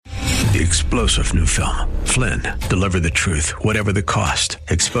The explosive new film, Flynn, deliver the truth, whatever the cost,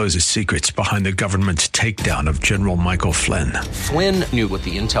 exposes secrets behind the government's takedown of General Michael Flynn. Flynn knew what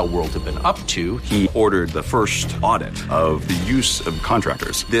the intel world had been up to. He ordered the first audit of the use of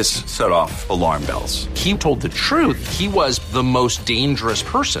contractors. This set off alarm bells. He told the truth. He was the most dangerous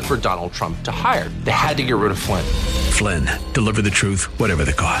person for Donald Trump to hire. They had to get rid of Flynn. Flynn, deliver the truth, whatever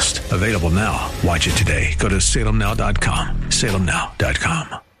the cost. Available now. Watch it today. Go to salemnow.com.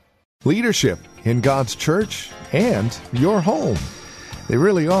 salemnow.com. Leadership in God's church and your home. They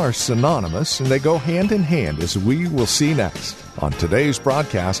really are synonymous, and they go hand in hand, as we will see next on today's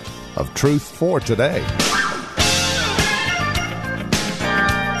broadcast of Truth for Today.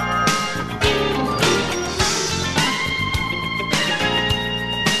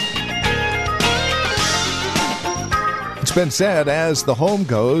 It's been said, as the home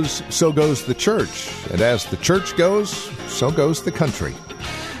goes, so goes the church. And as the church goes, so goes the country.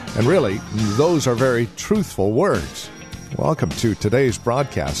 And really, those are very truthful words. Welcome to today's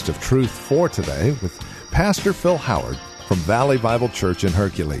broadcast of Truth for Today with Pastor Phil Howard from Valley Bible Church in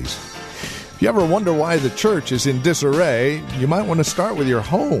Hercules. If you ever wonder why the church is in disarray, you might want to start with your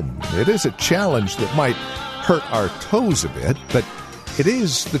home. It is a challenge that might hurt our toes a bit, but it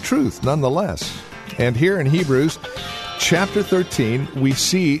is the truth nonetheless. And here in Hebrews chapter 13, we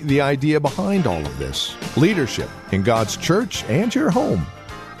see the idea behind all of this. Leadership in God's church and your home.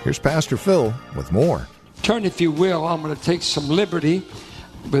 Here's Pastor Phil with more. Turn, if you will. I'm going to take some liberty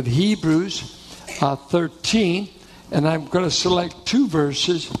with Hebrews 13, and I'm going to select two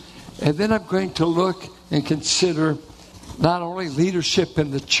verses, and then I'm going to look and consider not only leadership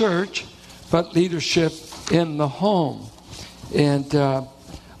in the church, but leadership in the home. And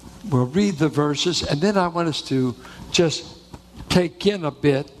we'll read the verses, and then I want us to just take in a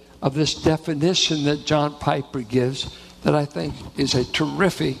bit of this definition that John Piper gives that I think is a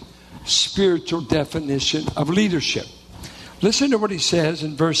terrific spiritual definition of leadership. Listen to what he says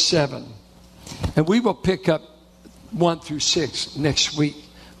in verse 7. And we will pick up 1 through 6 next week.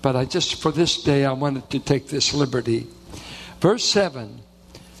 But for this day, I wanted to take this liberty. Verse 7.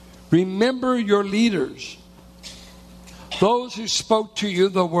 Remember your leaders, those who spoke to you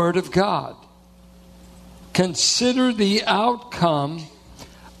the word of God. Consider the outcome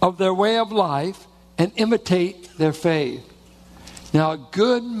of their way of life and imitate their faith. Now, a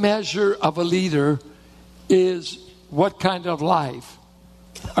good measure of a leader is what kind of life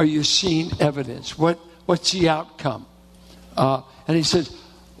are you seeing evidence? What's the outcome? And he says,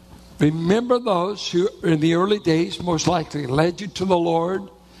 remember those who in the early days most likely led you to the Lord,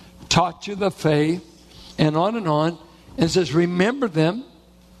 taught you the faith, and on and on. And it says, remember them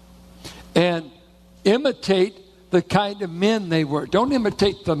and imitate the kind of men they were. Don't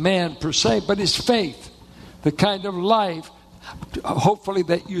imitate the man per se, but his faith, the kind of life, hopefully,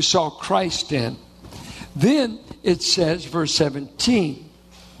 that you saw Christ in. Then it says, verse 17,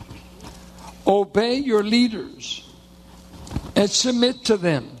 obey your leaders and submit to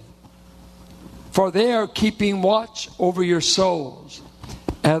them, for they are keeping watch over your souls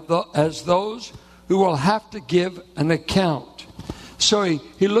as those who will have to give an account. So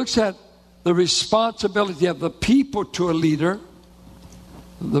he looks at the responsibility of the people to a leader,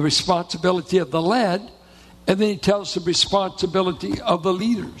 the responsibility of the led, and then he tells the responsibility of the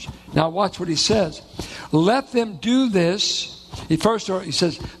leaders. Now watch what he says. Let them do this. He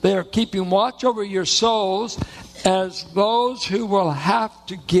says, they are keeping watch over your souls as those who will have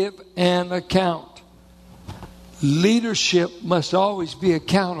to give an account. Leadership must always be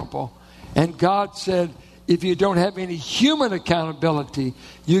accountable. And God said, if you don't have any human accountability,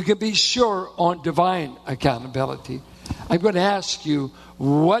 you can be sure on divine accountability. I'm going to ask you,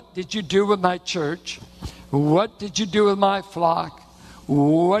 what did you do with my church? What did you do with my flock?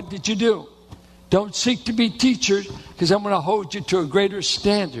 What did you do? Don't seek to be teachers, because I'm going to hold you to a greater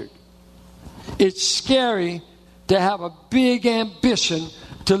standard. It's scary to have a big ambition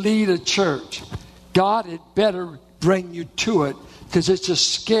to lead a church. God had better bring you to it, because it's a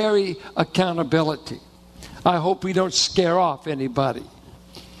scary accountability. I hope we don't scare off anybody.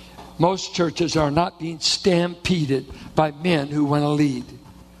 Most churches are not being stampeded by men who want to lead.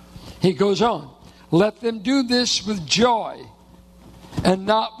 He goes on. Let them do this with joy and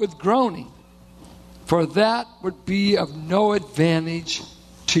not with groaning, for that would be of no advantage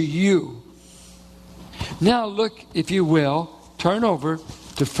to you. Now look, if you will, turn over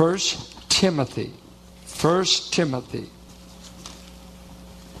to 1 Timothy. 1 Timothy.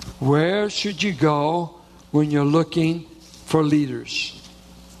 Where should you go when you're looking for leaders?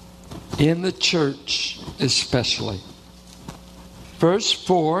 In the church especially. Verse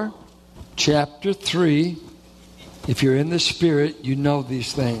 4, chapter 3, If you're in the Spirit, you know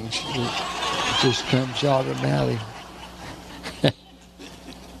these things. It just comes automatic.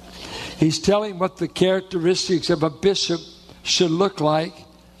 He's telling what the characteristics of a bishop should look like.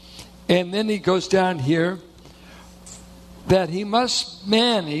 And then he goes down here that he must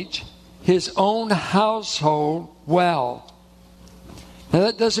manage his own household well. Now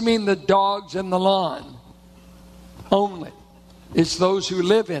that doesn't mean the dogs and the lawn only. It's those who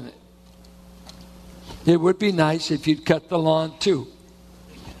live in it. It would be nice if you'd cut the lawn too.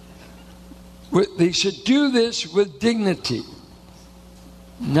 They should do this with dignity,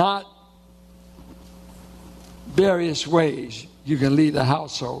 not various ways you can lead a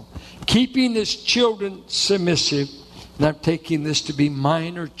household. Keeping his children submissive, and I'm taking this to be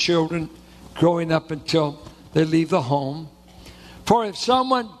minor children growing up until they leave the home. For if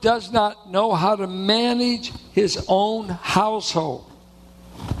someone does not know how to manage his own household,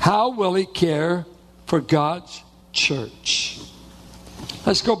 how will he care for God's church?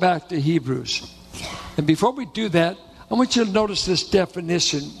 Let's go back to Hebrews. And before we do that, I want you to notice this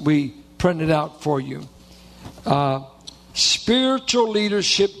definition we printed out for you. Spiritual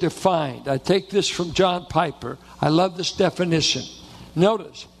leadership defined. I take this from John Piper. I love this definition.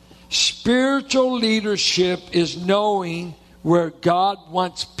 Notice, spiritual leadership is knowing where God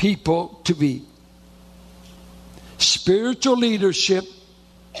wants people to be. Spiritual leadership,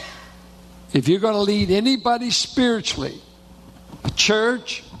 if you're going to lead anybody spiritually, a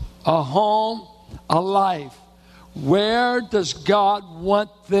church, a home, a life, where does God want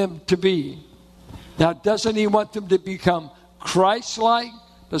them to be? Now, doesn't he want them to become Christ-like?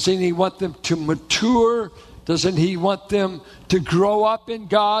 Doesn't he want them to mature? Doesn't he want them to grow up in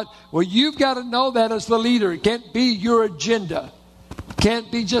God? Well, you've got to know that as the leader. It can't be your agenda. It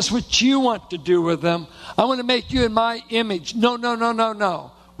can't be just what you want to do with them. I want to make you in my image.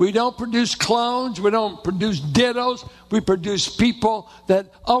 No. We don't produce clones. We don't produce dittos. We produce people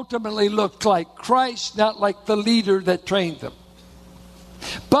that ultimately look like Christ, not like the leader that trained them.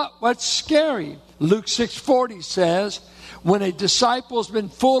 But what's scary, Luke 6:40 says, when a disciple's been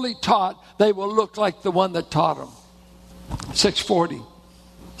fully taught, they will look like the one that taught them. 6:40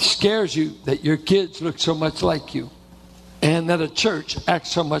 scares you that your kids look so much like you and that a church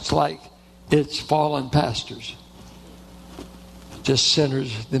acts so much like its fallen pastors. Just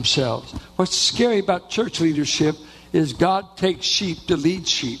sinners themselves. What's scary about church leadership is God takes sheep to lead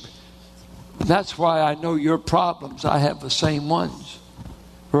sheep. That's why I know your problems. I have the same ones.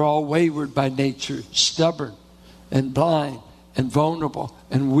 We're all wayward by nature, stubborn and blind and vulnerable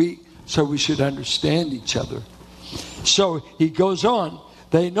and weak. So we should understand each other. So he goes on.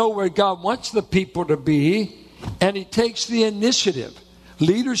 They know where God wants the people to be, and he takes the initiative.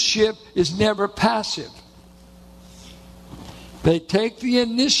 Leadership is never passive. They take the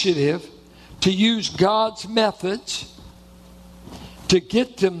initiative to use God's methods to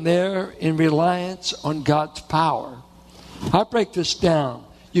get them there in reliance on God's power. I break this down.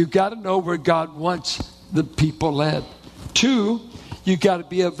 You've got to know where God wants the people led. 2, you've got to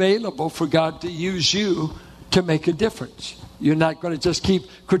be available for God to use you to make a difference. You're not going to just keep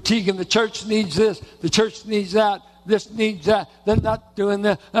critiquing the church needs this, the church needs that, this needs that. They're not doing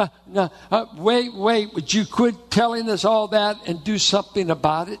that. Wait. Would you quit telling us all that and do something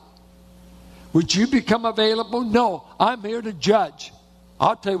about it? Would you become available? No, I'm here to judge.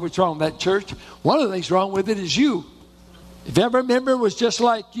 I'll tell you what's wrong with that church. One of the things wrong with it is you. If every member was just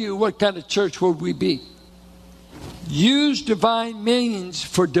like you, what kind of church would we be? Use divine means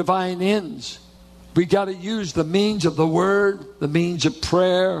for divine ends. We got to use the means of the Word, the means of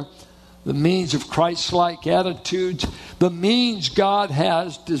prayer, the means of Christ-like attitudes, the means God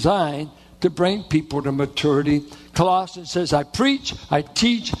has designed to bring people to maturity. Colossians says, I preach, I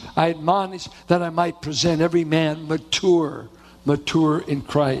teach, I admonish, that I might present every man mature in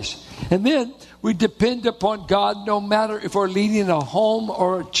Christ. And then we depend upon God no matter if we're leading a home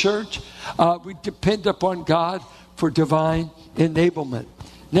or a church. We depend upon God for divine enablement.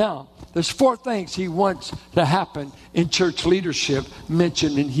 Now, there's 4 things he wants to happen in church leadership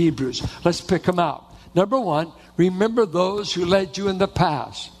mentioned in Hebrews. Let's pick them out. Number 1, remember those who led you in the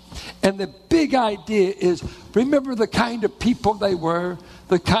past. And the big idea is remember the kind of people they were,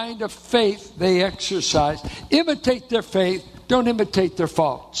 the kind of faith they exercised. Imitate their faith. Don't imitate their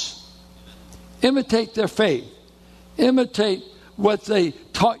faults. Imitate their faith. Imitate what they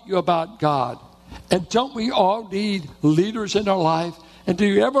taught you about God. And don't we all need leaders in our life? And do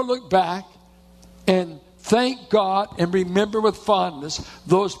you ever look back and thank God and remember with fondness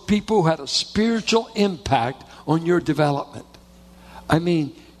those people who had a spiritual impact on your development? I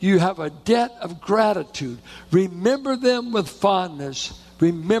mean, you have a debt of gratitude. Remember them with fondness.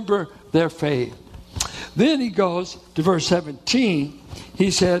 Remember their faith. Then he goes to verse 17.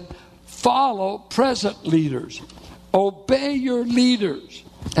 He said, follow present leaders. Obey your leaders.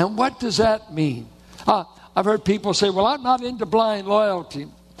 And what does that mean? I've heard people say, well, I'm not into blind loyalty.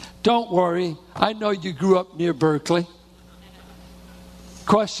 Don't worry. I know you grew up near Berkeley.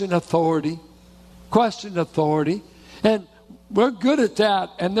 Question authority. Question authority. And we're good at that.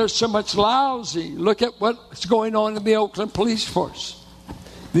 And there's so much lousy. Look at what's going on in the Oakland Police Force.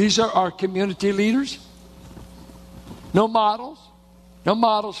 These are our community leaders. No models. No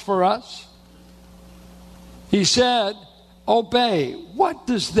models for us. He said, obey. What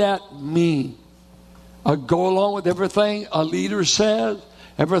does that mean? Go along with everything a leader says,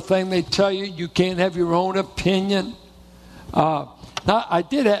 everything they tell you. You can't have your own opinion. Now, I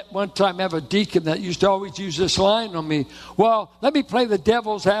did at one time have a deacon that used to always use this line on me. Well, let me play the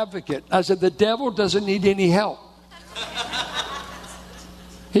devil's advocate. I said, the devil doesn't need any help.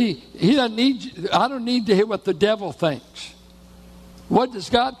 He doesn't need. I don't need to hear what the devil thinks. What does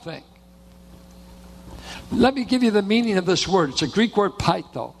God think? Let me give you the meaning of this word. It's a Greek word,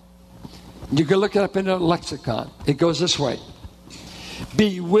 paito. You can look it up in a lexicon. It goes this way.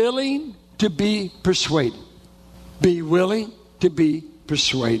 Be willing to be persuaded. Be willing to be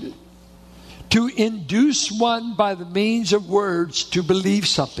persuaded. To induce one by the means of words to believe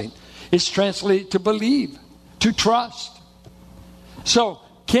something. It's translated to believe, to trust. So,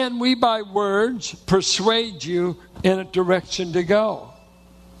 can we by words persuade you in a direction to go?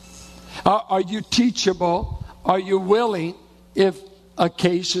 Are you teachable? Are you willing, if a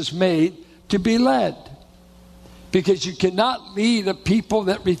case is made, to be led? Because you cannot lead a people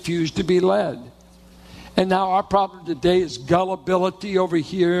that refuse to be led. And now our problem today is gullibility over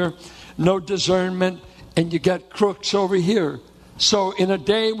here, no discernment, and you got crooks over here. So in a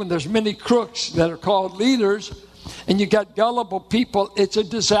day when there's many crooks that are called leaders, and you got gullible people, it's a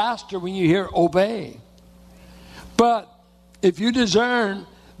disaster when you hear obey. But if you discern,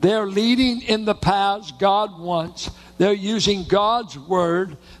 they're leading in the paths God wants. They're using God's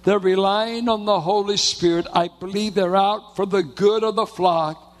word. They're relying on the Holy Spirit. I believe they're out for the good of the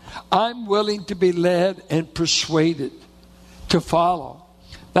flock. I'm willing to be led and persuaded to follow.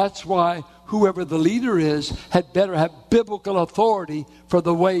 That's why whoever the leader is had better have biblical authority for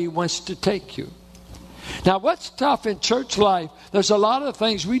the way he wants to take you. Now, what's tough in church life, there's a lot of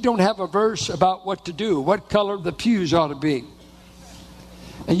things we don't have a verse about what to do, what color the pews ought to be.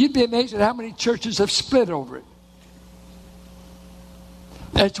 And you'd be amazed at how many churches have split over it.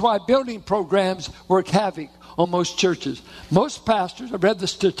 That's why building programs work havoc on most churches. Most pastors, I've read the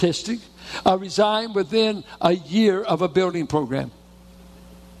statistics, resign within a year of a building program.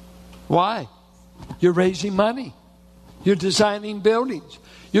 Why? You're raising money. You're designing buildings.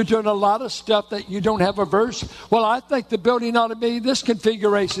 You're doing a lot of stuff that you don't have a verse. Well, I think the building ought to be this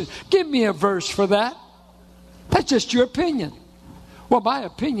configuration. Give me a verse for that. That's just your opinion. Well, my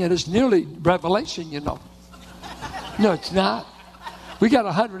opinion is nearly revelation, you know. No, it's not. We got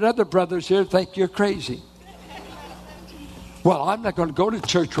 100 other brothers here who think you're crazy. Well, I'm not going to go to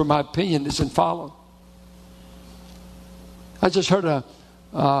church where my opinion isn't followed. I just heard a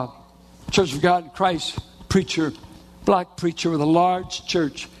Church of God in Christ preacher, black preacher with a large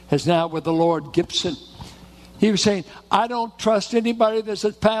church, is now with the Lord, Gibson. He was saying, I don't trust anybody that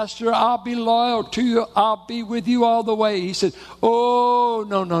says, Pastor, I'll be loyal to you. I'll be with you all the way. He said, oh,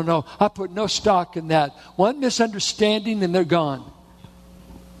 no. I put no stock in that. One misunderstanding and they're gone.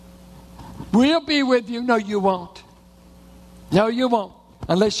 We'll be with you. No, you won't. No, you won't.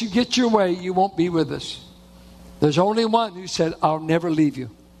 Unless you get your way, you won't be with us. There's only one who said, I'll never leave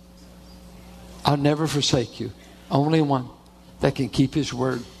you. I'll never forsake you. Only one that can keep his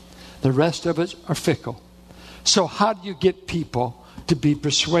word. The rest of us are fickle. So how do you get people to be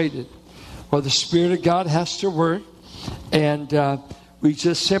persuaded? Well, the Spirit of God has to work. And we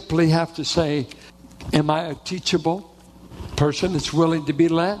just simply have to say, am I a teachable person that's willing to be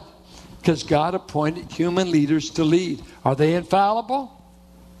led? Because God appointed human leaders to lead. Are they infallible?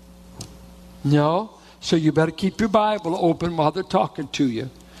 No. So you better keep your Bible open while they're talking to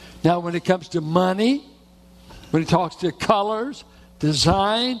you. Now, when it comes to money, when it talks to colors,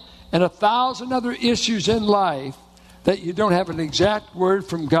 design, and 1,000 other issues in life that you don't have an exact word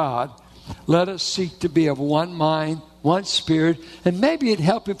from God, let us seek to be of one mind, one spirit, and maybe it'd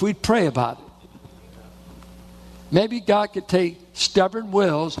help if we'd pray about it. Maybe God could take stubborn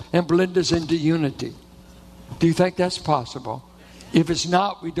wills and blend us into unity. Do you think that's possible? If it's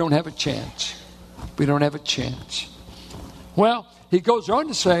not, we don't have a chance. We don't have a chance. Well, he goes on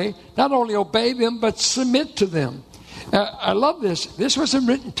to say, not only obey them, but submit to them. I love this. This wasn't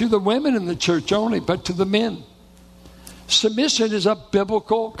written to the women in the church only, but to the men. Submission is a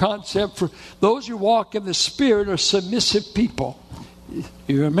biblical concept for those who walk in the Spirit are submissive people.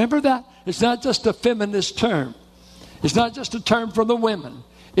 You remember that? It's not just a feminist term. It's not just a term for the women.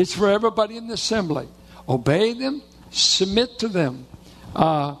 It's for everybody in the assembly. Obey them, submit to them.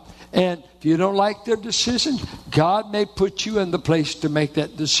 And if you don't like their decision, God may put you in the place to make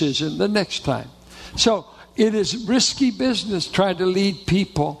that decision the next time. So it is risky business trying to lead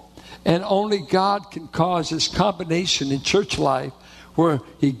people. And only God can cause this combination in church life where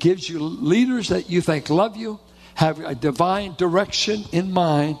He gives you leaders that you think love you, have a divine direction in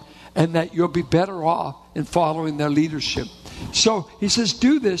mind, and that you'll be better off in following their leadership. So He says,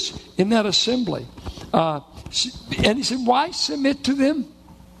 do this in that assembly. And He said, why submit to them?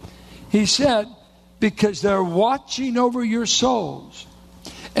 He said, because they're watching over your souls.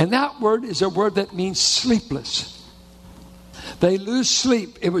 And that word is a word that means sleepless. They lose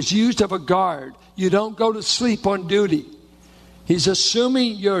sleep. It was used of a guard. You don't go to sleep on duty. He's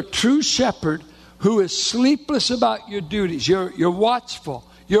assuming you're a true shepherd who is sleepless about your duties. You're watchful.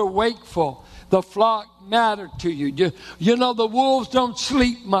 You're wakeful. The flock matter to you. You know the wolves don't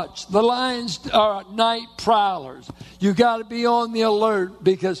sleep much. The lions are night prowlers. You got to be on the alert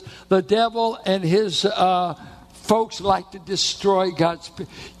because the devil and his folks like to destroy God's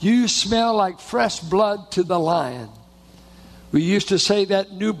people. You smell like fresh blood to the lion. We used to say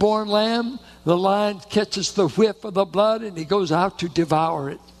that newborn lamb, the lion catches the whiff of the blood and he goes out to devour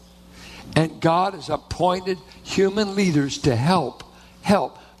it. And God has appointed human leaders to help,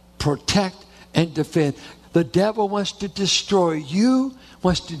 protect, and defend. The devil wants to destroy you,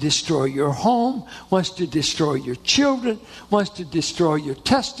 wants to destroy your home, wants to destroy your children, wants to destroy your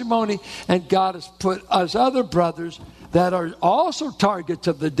testimony. And God has put us other brothers that are also targets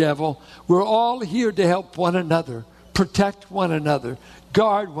of the devil. We're all here to help one another. Protect one another,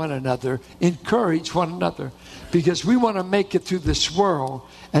 guard one another, encourage one another, because we want to make it through this world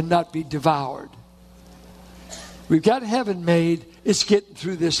and not be devoured. We've got heaven made. It's getting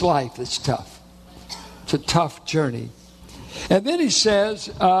through this life. It's tough. It's a tough journey. And then he says,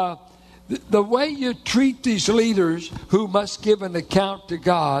 the way you treat these leaders who must give an account to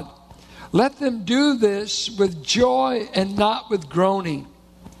God, let them do this with joy and not with groaning.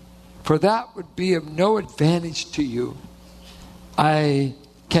 For that would be of no advantage to you. I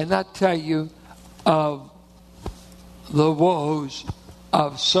cannot tell you of the woes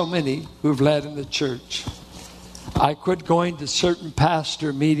of so many who've led in the church. I quit going to certain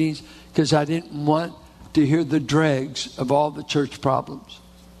pastor meetings because I didn't want to hear the dregs of all the church problems.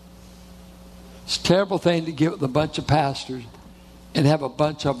 It's a terrible thing to get with a bunch of pastors and have a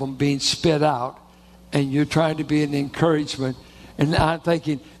bunch of them being spit out, and you're trying to be an encouragement. And I'm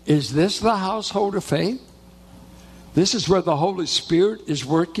thinking, is this the household of faith? This is where the Holy Spirit is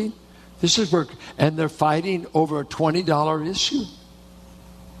working. This is where, and they're fighting over a $20 issue.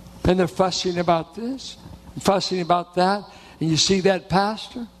 And they're fussing about this, and fussing about that. And you see that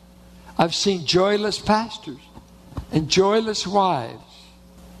pastor? I've seen joyless pastors and joyless wives.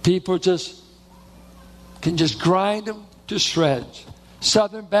 People can just grind them to shreds.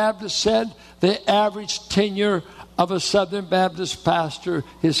 Southern Baptist said the average tenure of a Southern Baptist pastor,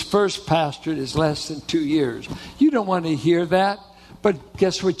 his first pastorate, is less than 2 years. You don't want to hear that, but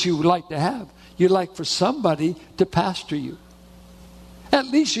guess what you would like to have? You'd like for somebody to pastor you. At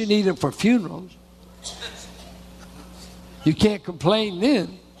least you need them for funerals. You can't complain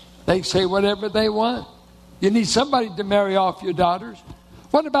then. They say whatever they want. You need somebody to marry off your daughters.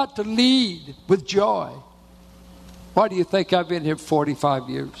 What about to lead with joy? Why do you think I've been here 45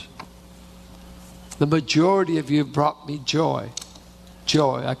 years? The majority of you have brought me joy.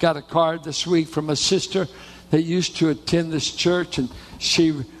 Joy. I got a card this week from a sister that used to attend this church, and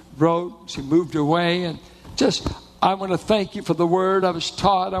she moved away, and I want to thank you for the word I was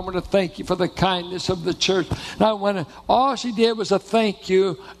taught. I want to thank you for the kindness of the church. And all she did was a thank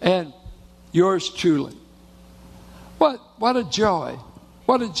you and yours truly. What a joy.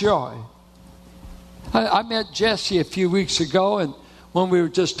 What a joy. I met Jesse a few weeks ago, and when we were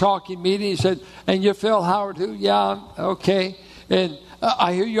just talking, meeting, he said, and you're Phil Howard who? Yeah, okay. And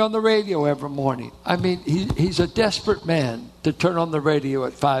I hear you on the radio every morning. I mean, he's a desperate man to turn on the radio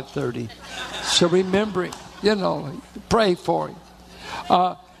at 5:30. So remember him, pray for him.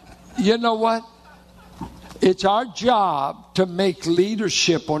 You know what? It's our job to make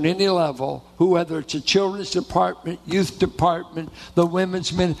leadership on any level, whether it's a children's department, youth department, the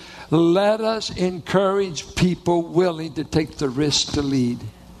women's ministry. Let us encourage people willing to take the risk to lead.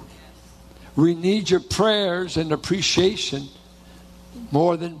 We need your prayers and appreciation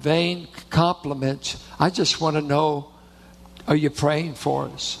more than vain compliments. I just want to know, are you praying for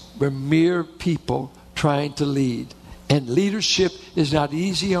us? We're mere people trying to lead. And leadership is not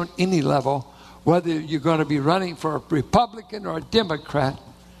easy on any level, whether you're going to be running for a Republican or a Democrat.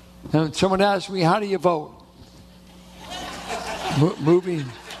 And someone asked me, how do you vote? Moving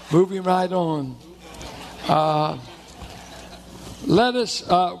right on.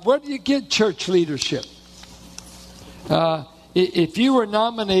 Where do you get church leadership? If you were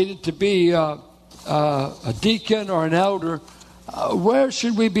nominated to be a deacon or an elder, where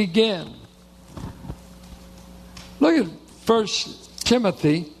should we begin? Look at 1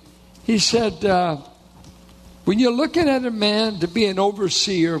 Timothy. He said, when you're looking at a man to be an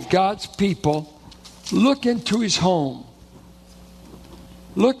overseer of God's people, look into his home.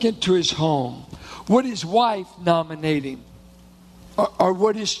 Look into his home. Would his wife nominate him? Or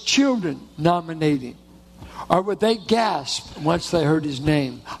would his children nominate him? Or would they gasp once they heard his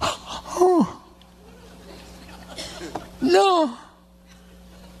name? Oh, no.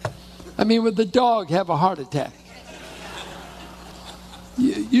 I mean, would the dog have a heart attack?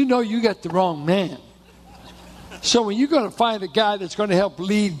 You know you got the wrong man. So when you're going to find a guy that's going to help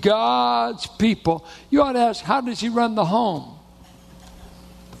lead God's people, you ought to ask, how does he run the home?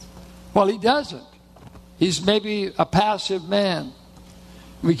 Well, he doesn't. He's maybe a passive man.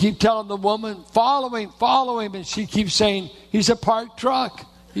 We keep telling the woman, follow him, and she keeps saying, he's a parked truck.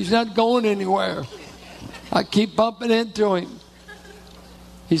 He's not going anywhere. I keep bumping into him.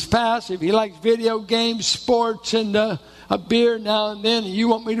 He's passive. He likes video games, sports, and a beer now and then. And you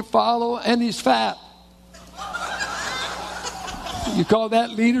want me to follow? And he's fat. You call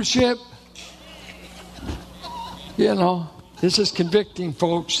that leadership? You know, this is convicting,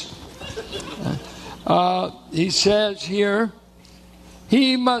 folks. He says here,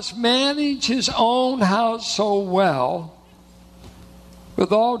 he must manage his own household well,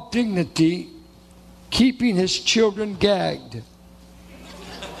 with all dignity, keeping his children gagged.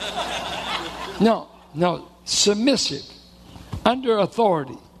 No, submissive, under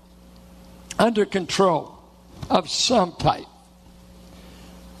authority, under control of some type.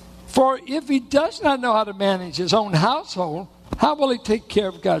 For if he does not know how to manage his own household, how will he take care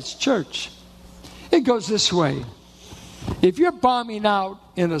of God's church? It goes this way. If you're bombing out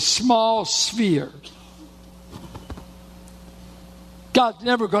in a small sphere, God's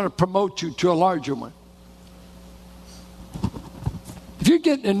never going to promote you to a larger one. If you're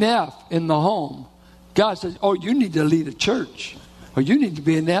getting an F in the home, God says, oh, you need to lead a church. Or you need to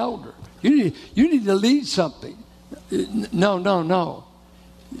be an elder. You need to lead something. No.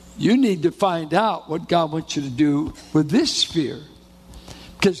 You need to find out what God wants you to do with this sphere.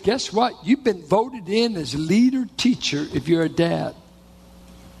 Because guess what? You've been voted in as leader, teacher if you're a dad.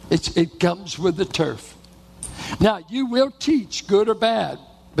 It comes with the turf. Now, you will teach, good or bad,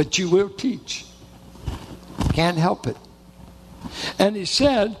 but you will teach. Can't help it. And he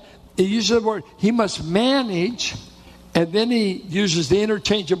said, he uses the word, he must manage, and then he uses the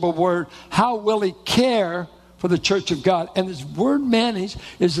interchangeable word, how will he care for the church of God? And this word manage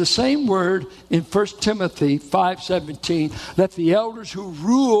is the same word in 1 Timothy 5:17. Let the elders who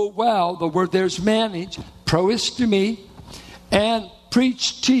rule well, the word there's manage, proistemi, and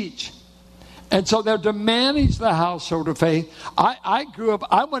preach, teach. And so they're to manage the household of faith. I grew up,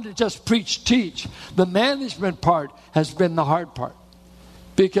 I wanted to just preach, teach. The management part has been the hard part.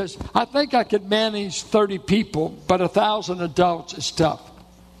 Because I think I could manage 30 people, but 1,000 adults is tough.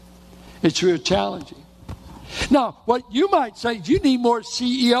 It's real challenging. Now, what you might say is you need more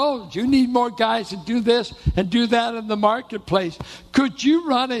CEOs. You need more guys to do this and do that in the marketplace. Could you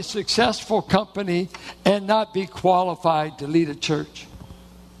run a successful company and not be qualified to lead a church?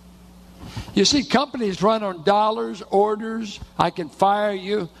 You see, companies run on dollars, orders. I can fire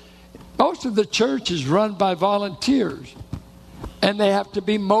you. Most of the church is run by volunteers. And they have to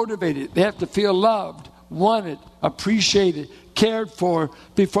be motivated. They have to feel loved, wanted, appreciated, cared for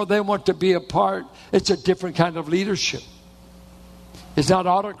before they want to be a part. It's a different kind of leadership. It's not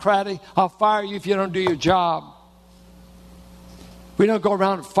autocratic. I'll fire you if you don't do your job. We don't go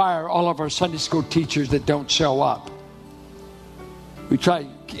around and fire all of our Sunday school teachers that don't show up. We try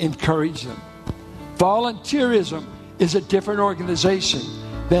to encourage them. Volunteerism is a different organization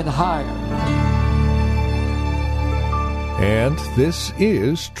than hire. And this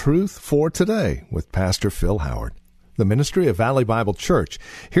is Truth for Today with Pastor Phil Howard, the ministry of Valley Bible Church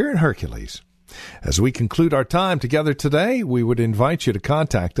here in Hercules. As we conclude our time together today, we would invite you to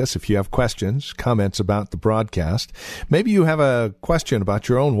contact us if you have questions, comments about the broadcast. Maybe you have a question about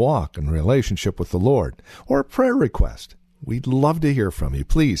your own walk and relationship with the Lord, or a prayer request. We'd love to hear from you.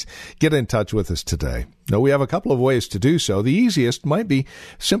 Please get in touch with us today. Now, we have a couple of ways to do so. The easiest might be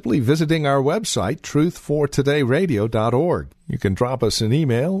simply visiting our website, truthfortodayradio.org. You can drop us an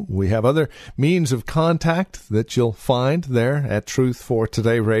email. We have other means of contact that you'll find there at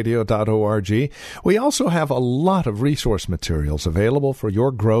truthfortodayradio.org. We also have a lot of resource materials available for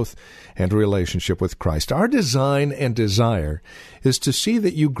your growth and relationship with Christ. Our design and desire is to see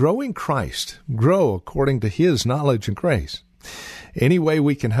that you grow in Christ, grow according to His knowledge and grace. Any way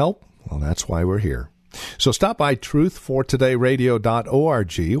we can help, well, that's why we're here. So stop by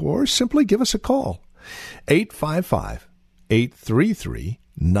truthfortodayradio.org or simply give us a call.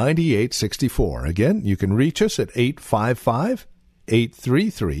 855-833-9864. Again, you can reach us at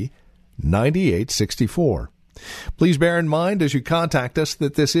 855-833-9864. Please bear in mind as you contact us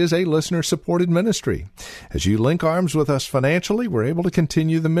that this is a listener-supported ministry. As you link arms with us financially, we're able to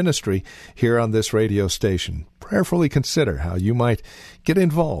continue the ministry here on this radio station. Prayerfully consider how you might get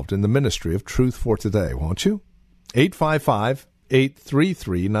involved in the ministry of Truth for Today, won't you?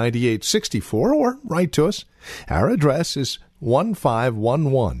 855-833-9864 or write to us. Our address is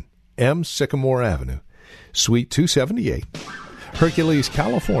 1511 M. Sycamore Avenue, Suite 278, Hercules,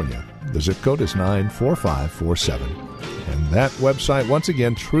 California. The zip code is 94547. And that website, once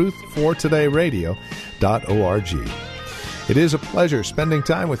again, truthfortodayradio.org. It is a pleasure spending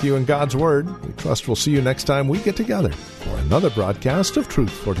time with you in God's Word. We trust we'll see you next time we get together for another broadcast of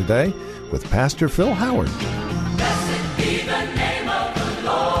Truth for Today with Pastor Phil Howard. Blessed be the name of the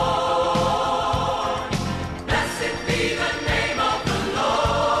Lord. Blessed be the name of the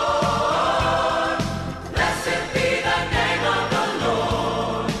Lord. Blessed be the name of the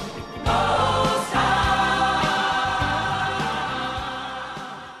Lord Most High.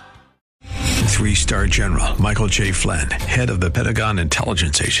 3-star General Michael J. Flynn, head of the Pentagon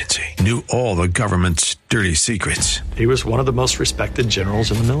Intelligence Agency, knew all the government's dirty secrets. He was one of the most respected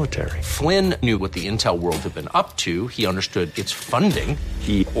generals in the military. Flynn knew what the intel world had been up to. He understood its funding.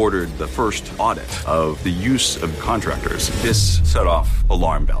 He ordered the first audit of the use of contractors. This set off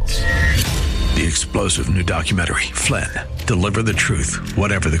alarm bells. The explosive new documentary, Flynn, Deliver the Truth,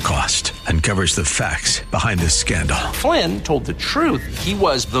 Whatever the Cost, uncovers the facts behind this scandal. Flynn told the truth. He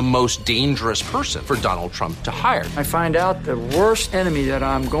was the most dangerous person for Donald Trump to hire. I find out the worst enemy that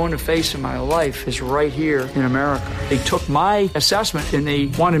I'm going to face in my life is right here in America. They took my assessment and they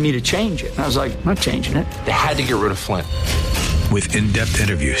wanted me to change it. And I was like, I'm not changing it. They had to get rid of Flynn. With in-depth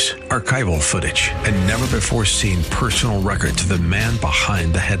interviews, archival footage, and never-before-seen personal records of the man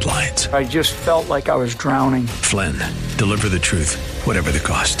behind the headlines. I just felt like I was drowning. Flynn, Deliver the Truth, Whatever the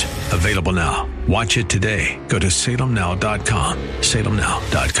Cost. Available now. Watch it today. Go to salemnow.com.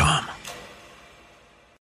 salemnow.com.